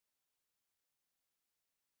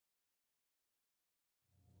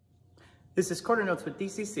This is Quarter Notes with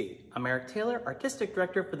DCC. I'm Eric Taylor, Artistic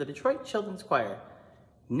Director for the Detroit Children's Choir.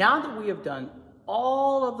 Now that we have done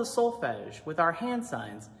all of the solfege with our hand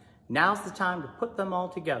signs, now's the time to put them all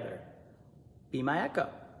together. Be my echo.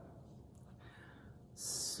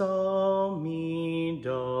 So, mi,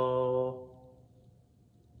 do.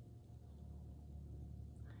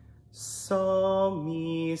 So,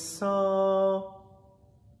 mi, so.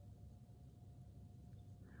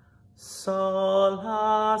 Sol,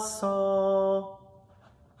 la, so.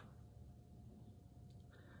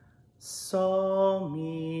 So,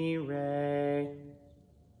 mi, re.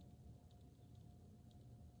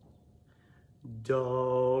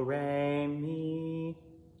 Do, re, mi.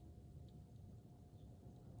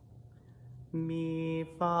 Mi,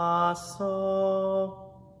 fa,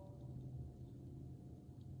 so.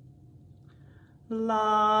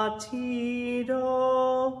 La, ti,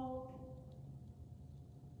 do.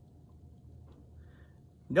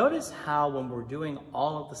 Notice how when we're doing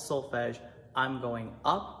all of the solfege, I'm going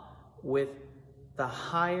up with the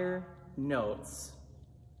higher notes,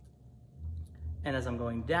 and as I'm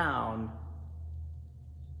going down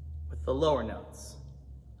with the lower notes.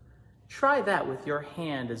 Try that with your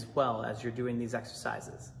hand as well as you're doing these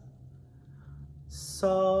exercises.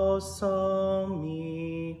 So, so,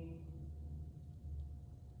 mi.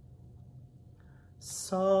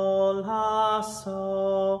 So, la,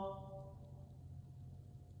 so.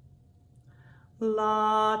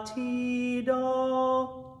 La, ti,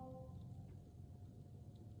 do.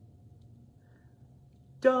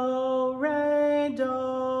 Do, re,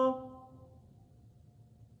 do.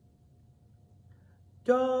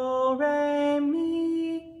 Do, re,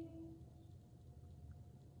 mi.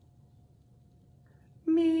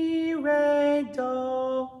 Mi, re,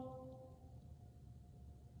 do.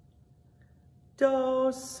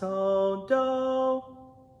 Do, so, do.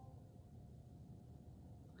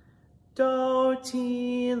 Do,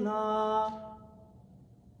 ti, la.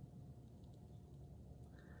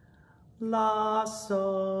 La,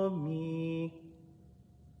 so, mi.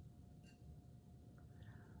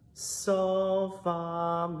 So,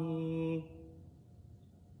 fa, mi.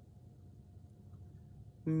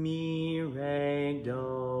 Mi, re,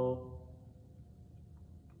 do.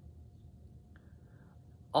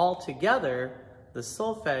 All together, the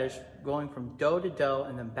solfege going from do to do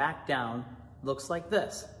and then back down looks like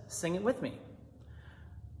this. Sing it with me.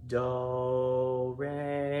 Do,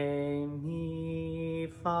 re, mi,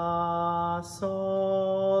 fa,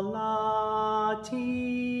 sol, la,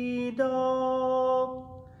 ti, do.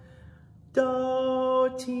 Do,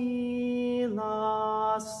 ti,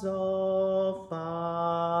 la, so,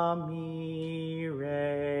 fa, mi,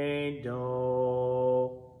 re,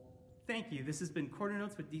 do. Thank you. This has been Quarter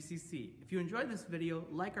Notes with DCC. If you enjoyed this video,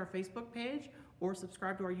 like our Facebook page, or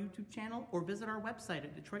subscribe to our YouTube channel, or visit our website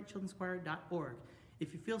at DetroitChildren'sChoir.org.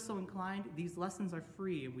 If you feel so inclined, these lessons are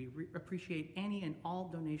free, and we appreciate any and all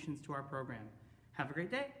donations to our program. Have a great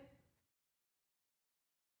day.